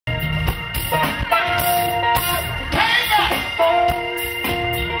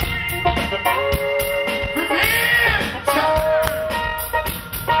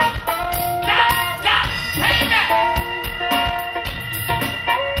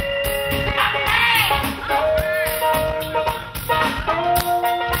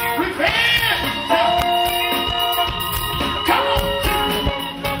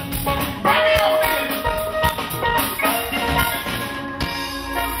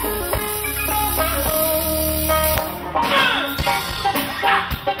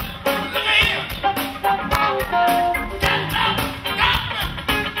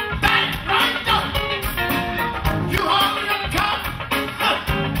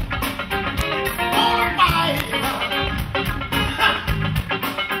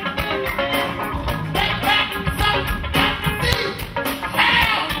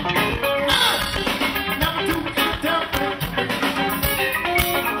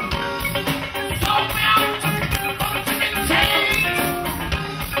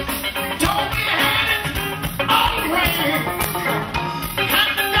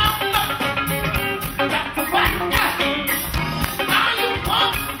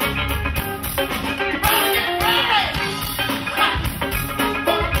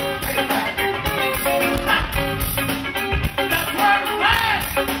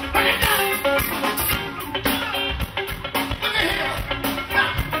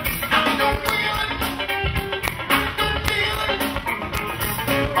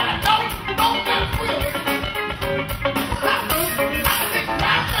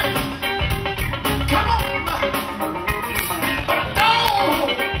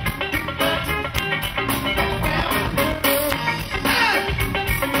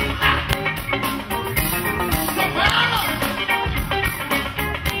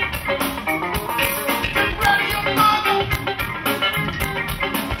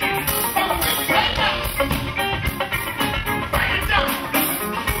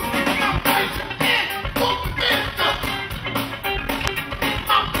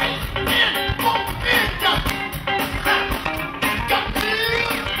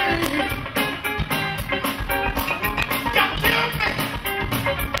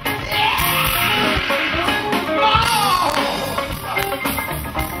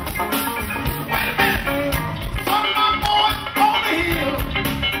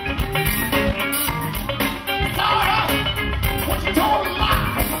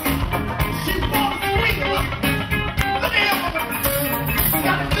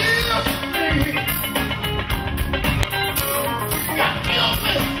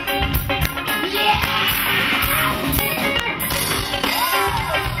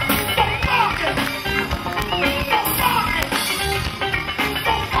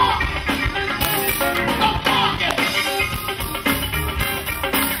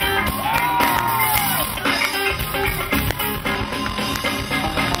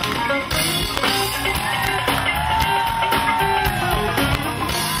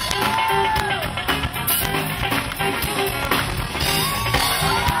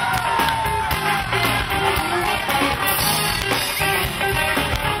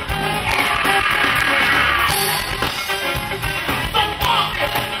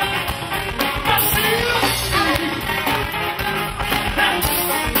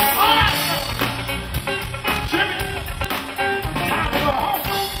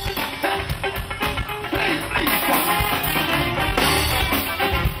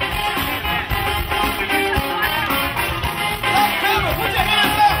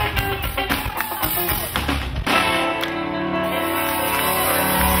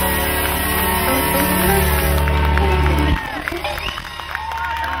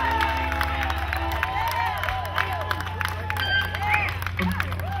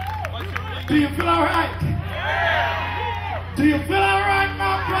Do you feel all right? Do you feel all right,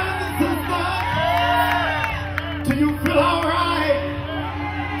 my brothers and sisters? Do you feel all right?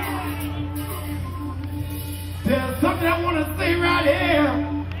 There's something I want to say right here.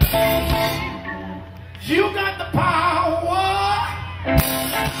 You got the power,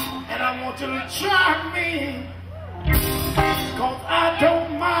 and I want you to try me, 'cause I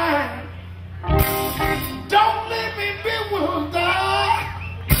don't mind. Don't let me be bewildered,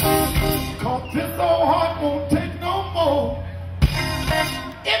 'cause this old heart won't take no more.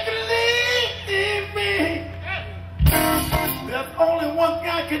 If you leave me, there's only one thing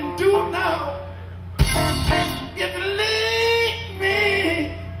I can do now. If you leave me,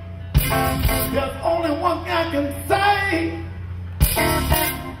 there's only one thing I can say.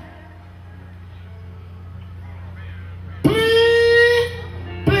 Please,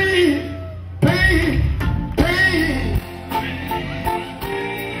 please, please, please.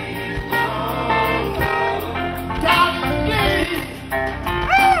 Darling, please.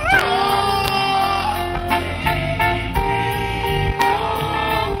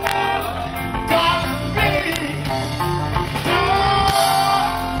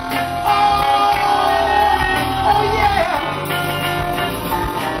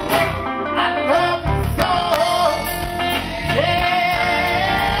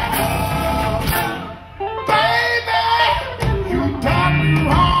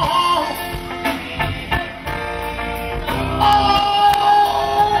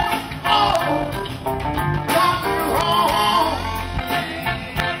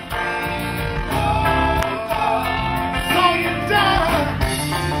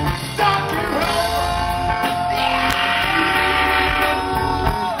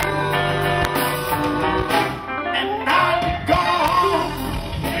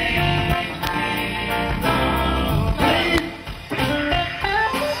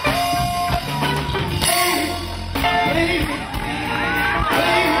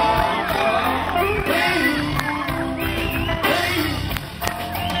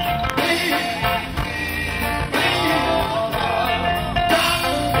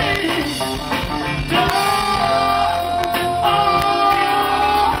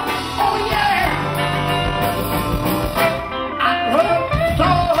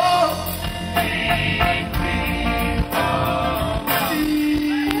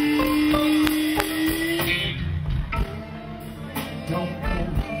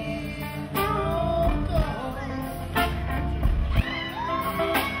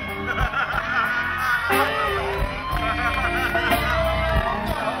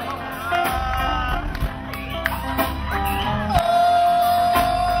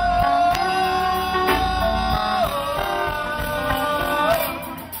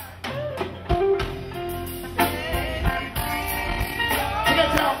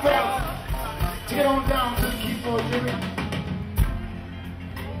 Get on down to the keyboard, Jimmy.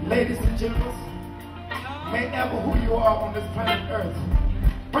 Ladies and gentlemen, may ever who you are on this planet Earth,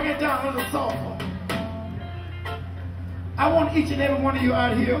 bring it down a little softer. I want each and every one of you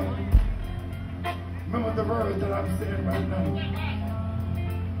out here, remember the words that I'm saying right now.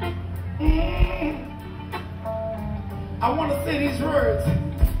 I want to say these words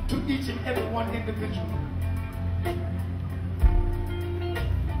to each and every one individually.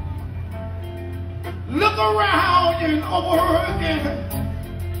 Look around and over again.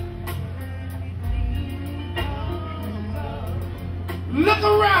 Look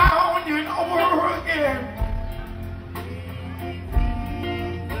around and over again.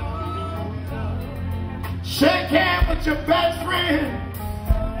 Shake hands with your best friend,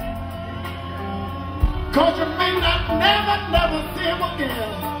 'cause you may not never see him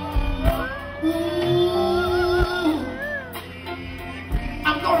again. Ooh.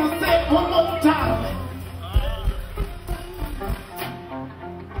 I'm gonna say it one more time.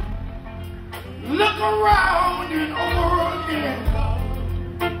 Look around and over again.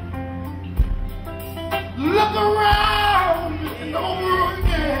 Look around and over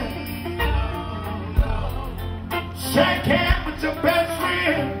again. Shake hands with your best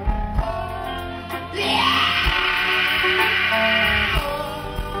friend. Yeah!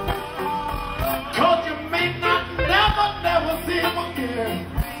 'Cause you may not never see him again.